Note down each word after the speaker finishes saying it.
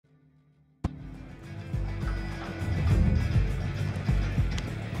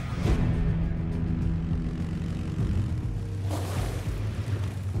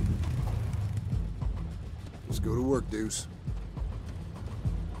go to work, Deuce.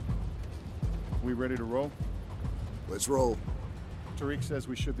 We ready to roll? Let's roll. Tariq says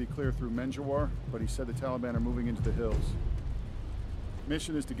we should be clear through Menjawar, but he said the Taliban are moving into the hills.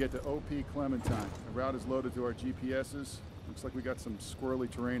 Mission is to get to OP Clementine. The route is loaded to our GPSs. Looks like we got some squirrely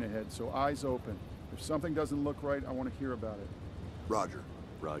terrain ahead, so eyes open. If something doesn't look right, I want to hear about it. Roger.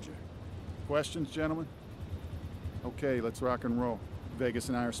 Roger. Questions, gentlemen? Okay, let's rock and roll. Vegas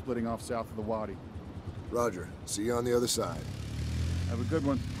and I are splitting off south of the Wadi. Roger. See you on the other side. Have a good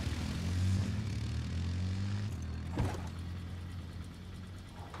one.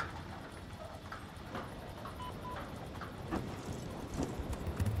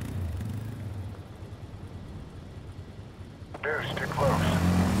 Deuce, stick close.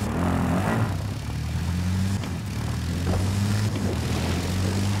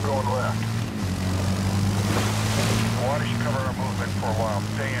 Going left. Djawadi should cover our movement for a while.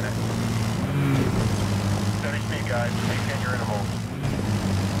 Stay in it. Steady speed, guys. Maintain your intervals.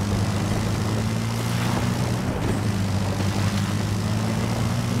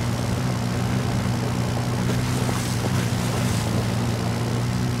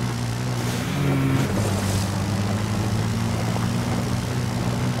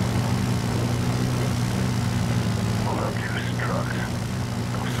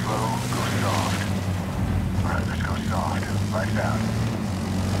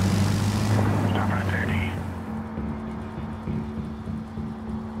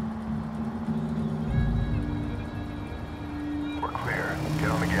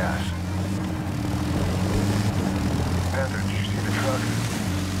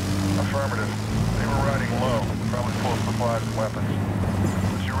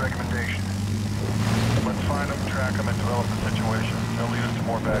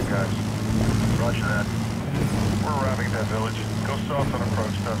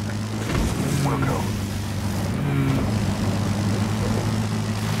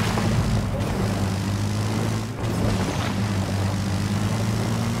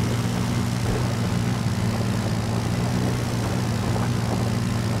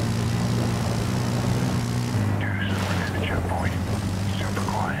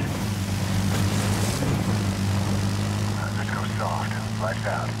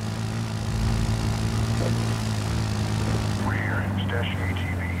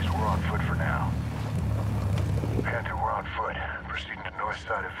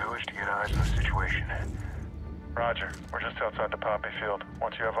 Roger. We're just outside the poppy field.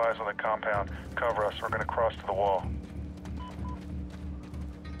 Once you have eyes on the compound, cover us. We're gonna cross to the wall.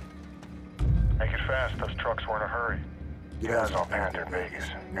 Make it fast. Those trucks were in a hurry. Get eyes on Panther in Vegas,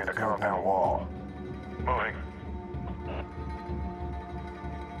 near the compound wall. Moving.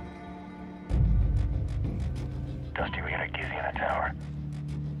 Dusty, we got a Gizzy in the tower.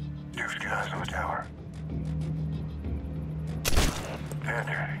 Deuce, get eyes on the tower.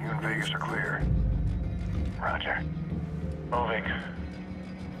 Panther, you and Vegas are clear. Roger. Moving.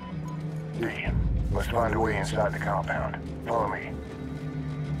 D, let's find a way inside the compound. Follow me.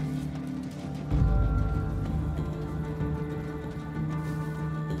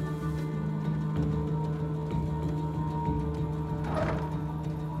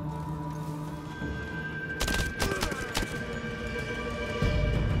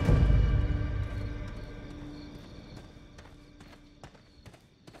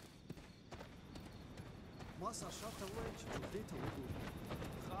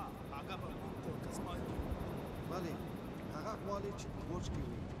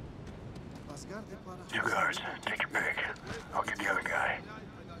 You guards, take your pick. I'll get the other guy.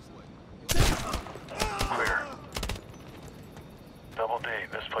 Clear. Double D,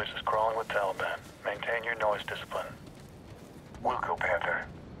 this place is crawling with Taliban. Maintain your noise discipline. We'll go, Panther.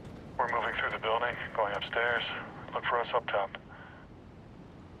 We're moving through the building, going upstairs. Look for us up top.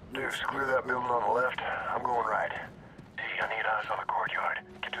 Deuce, clear that building on the left. I'm going right. D, I need eyes on the courtyard.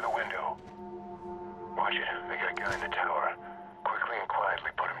 Get to the window. Watch it. They got a guy in the tower. Quickly and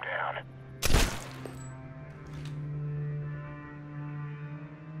quietly put him down.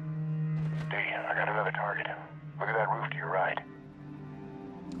 D, I got another target. Look at that roof to your right.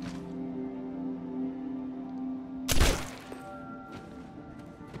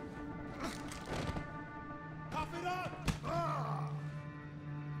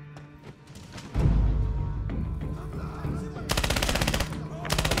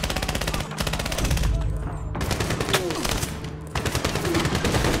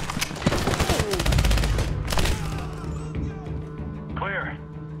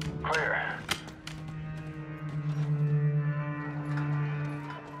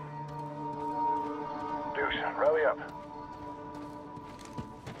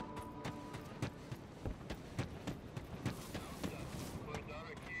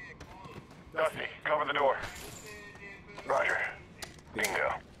 Dusty, cover the door. Roger.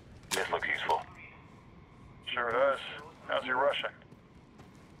 Bingo. This looks useful. Sure does. How's your Russian?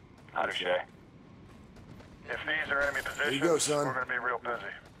 Undershay. If these are enemy positions, you go, son. we're gonna be real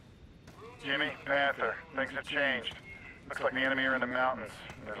busy. Jimmy, Panther, things have changed. Looks like the enemy are in the mountains.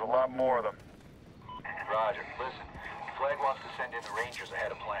 There's a lot more of them. Roger. Listen, Flag wants to send in the Rangers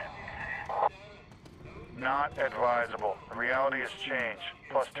ahead of plan. Not advisable. The reality has changed.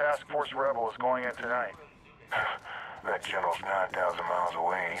 Plus, Task Force Rebel is going in tonight. That general's 9,000 miles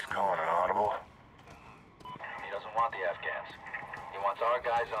away and he's calling an audible. He doesn't want the Afghans. He wants our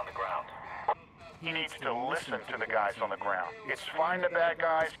guys on the ground. He needs to listen to the guys on the ground. It's find the bad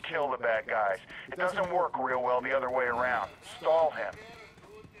guys, kill the bad guys. It doesn't work real well the other way around. Stall him.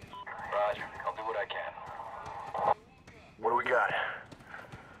 Roger. I'll do what I can. What do we got?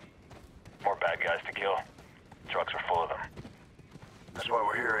 More bad guys to kill. Trucks are full of them. That's why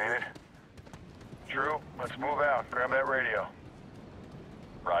we're here, ain't it? Drew, let's move out. Grab that radio.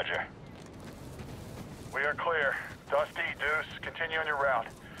 Roger. We are clear. Dusty, Deuce, continue on your route.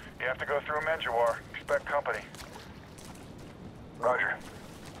 You have to go through Menjawar. Expect company. Roger.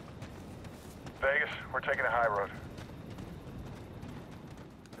 Vegas, we're taking a high road.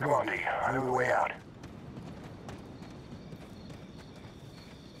 Come on, D. I know the way out.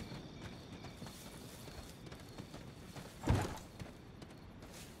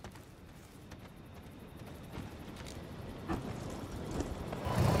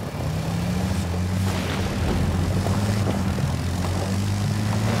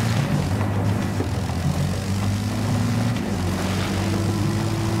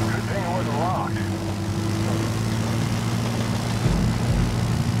 Good thing it wasn't locked.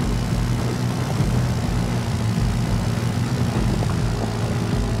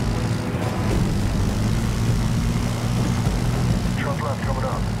 Truck left coming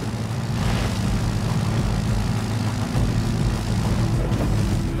up.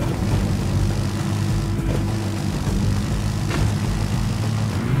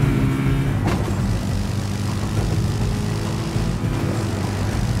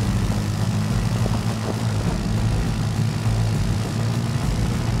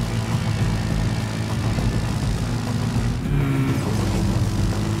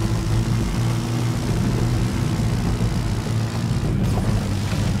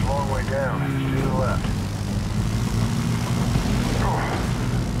 It's a long way down. It's to the left. Oh,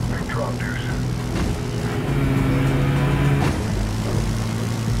 big drop, Deuce.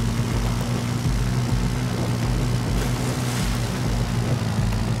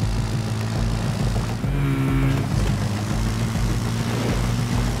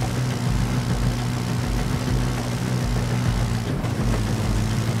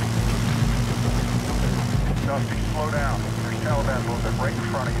 Dusty, slow down. There's Taliban movement right in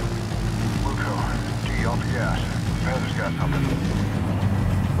front of you. Luco, D off the gas. Panther's got something.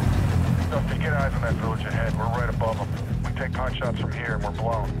 Dusty, get eyes on that village ahead. We're right above them. We take pot shots from here and we're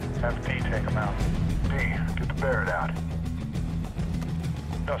blown. Have D take them out. D, get the Barrett out.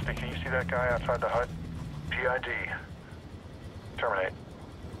 Dusty, can you see that guy outside the hut? PID. Terminate.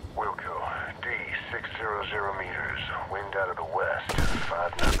 Wilco, D, 600 meters. Wind out of the west.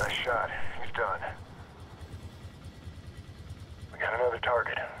 5 knots. Nice shot. He's done. We got another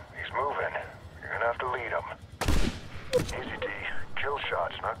target. He's moving. You're gonna have to lead him. Easy, D. Kill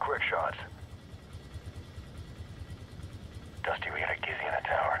shots, not quick shots. Dusty, we got a Gizzy in the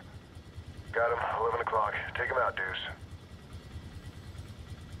tower. Got him. 11 o'clock. Take him out, Deuce.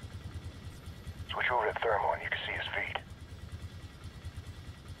 Switch over to thermal and you can see his feet.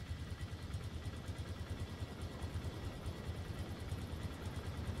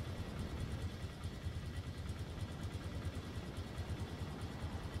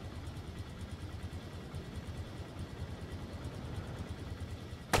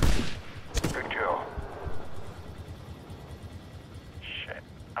 Good kill. Shit.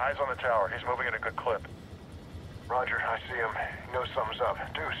 Eyes on the tower. He's moving at a good clip. Roger, I see him. He knows something's up.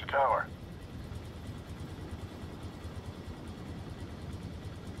 Deuce, the tower.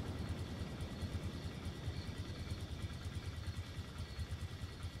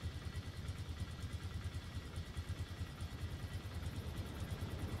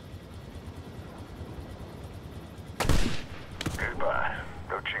 Goodbye.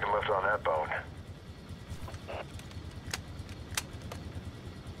 No chicken left on that bone.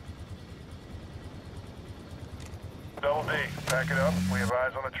 Double D, pack it up. We have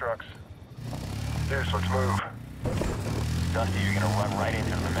eyes on the trucks. Deuce, let's move. Dusty, you're gonna run right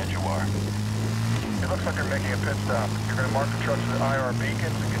into the Menjawar. It looks like they're making a pit stop. You're gonna mark the trucks with IR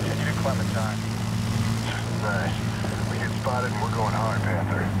beacons and continue to Clementine. Nice. We get spotted and we're going hard,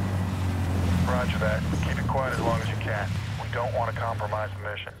 Panther. Roger that. Keep it quiet as long as you can. We don't want to compromise the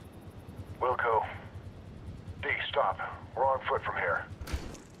mission. Wilco. D, stop. We're on foot from here.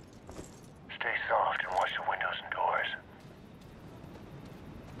 Stay soft and watch the windows and doors.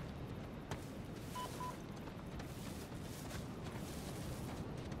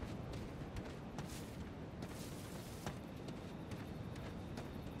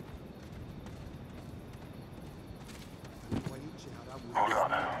 Hold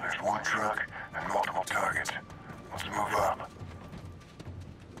on. There's one truck and multiple targets. Let's move up.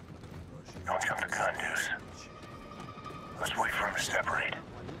 Don't jump the gun, Deuce. Let's wait for him to separate.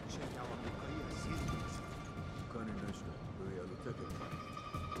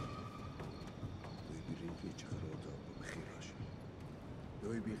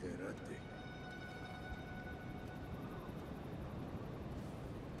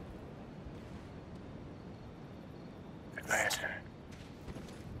 Advancing.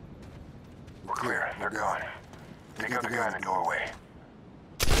 We're clear. They're gone. Take out the guy in the doorway.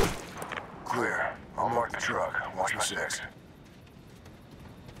 Clear. I'll mark the truck. Watch my six.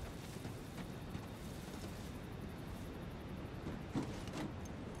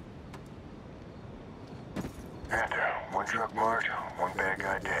 Panther, one truck marked, one bad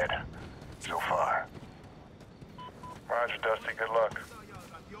guy dead. So far. Roger, Dusty. Good luck.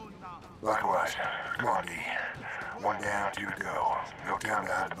 Likewise. Come on, D. One down, two to go. No time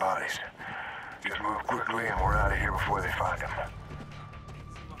to hide the bodies. Just move quickly and we're out of here before they find them.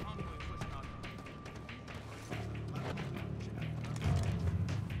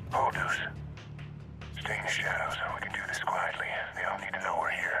 Hold Deuce. Stay in the shadows. We can do this quietly. They don't need to know we're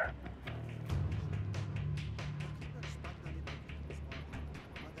here.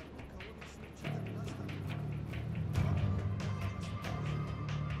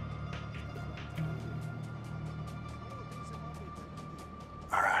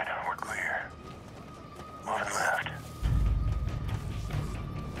 All right, we're clear. One left.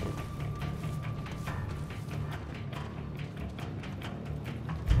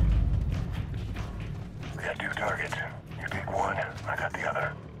 We got two targets. You pick one, I got the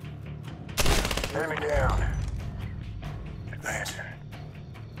other. Enemy down. Advancing.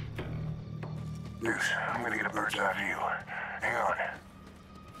 Deuce, I'm gonna get a bird's eye view. Hang on.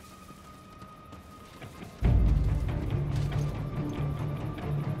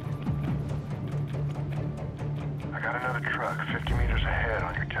 I got another truck 50 meters ahead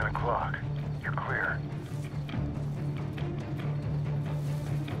on your 10 o'clock. You're clear.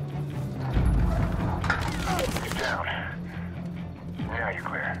 Get down. Yeah, you're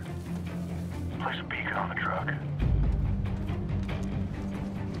clear. Place a beacon on the truck.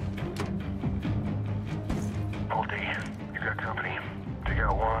 Hold D. You got company. Take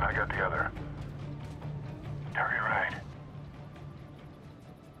out one, I got the other. Target right.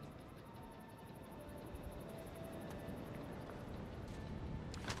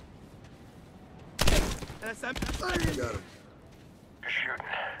 Got him. You're shooting.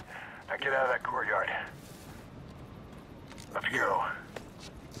 Now get out of that courtyard. Let's go.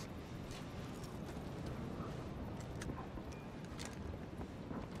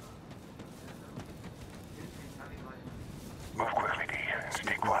 Move quickly, D, and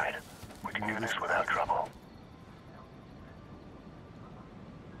stay quiet. We can do this without trouble.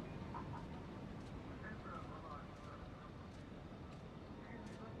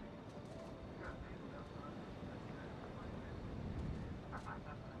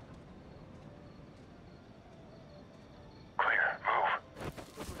 Clear. Move.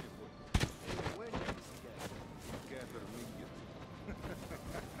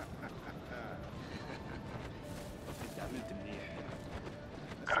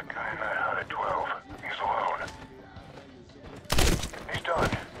 Got a guy in that hut at 12. He's alone. He's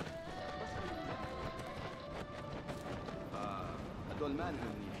done.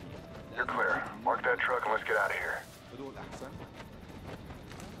 You're clear. Mark that truck and let's get out of here.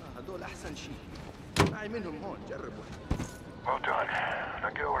 هدول أحسن شيء. معي منهم هون جرب واحد. Well done. Now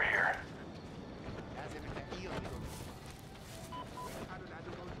get over here.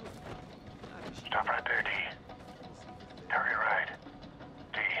 Stop right there, D. Target right.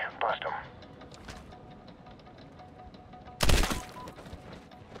 D, bust him.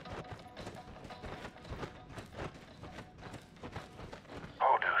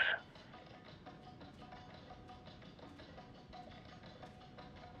 Hold Deuce.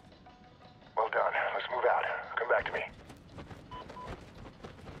 Well done. Let's move out. Come back to me.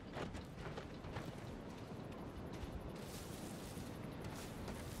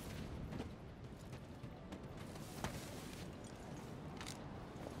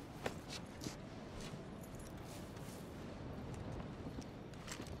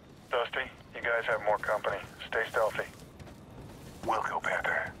 Dusty, you guys have more company. Stay stealthy. We'll go,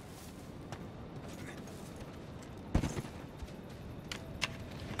 Panther.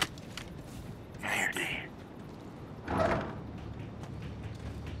 Here, D.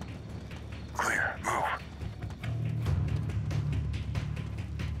 Clear. Move.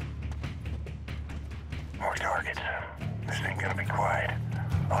 More targets. This ain't gonna be quiet.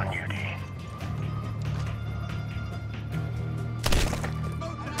 On you, D.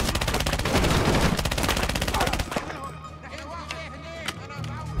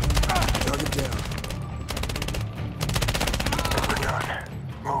 Target down. We're done.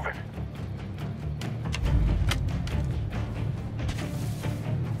 Moving.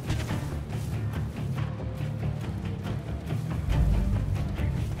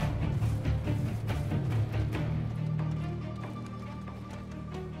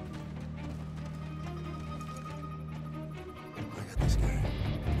 I got this guy.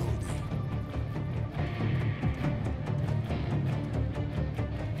 Hold it.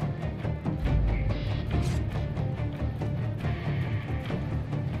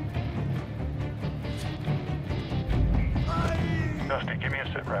 Dusty, give me a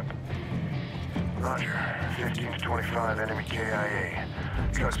sit rep. Roger. 15 to 25 enemy KIA.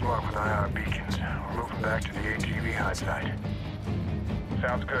 Trucks marked with IR beacons. We're moving back to the ATV hide site.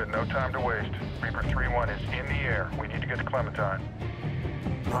 Sounds good. No time to waste. Reaper 3-1 is in the air. We need to get to Clementine.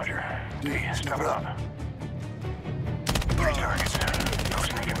 Roger. D, step it up. 3 targets. No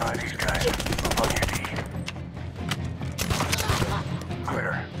sneaking by these guys. On you, D.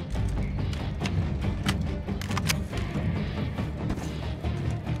 Clear.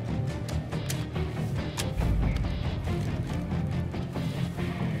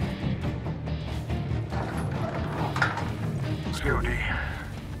 Let's go, D.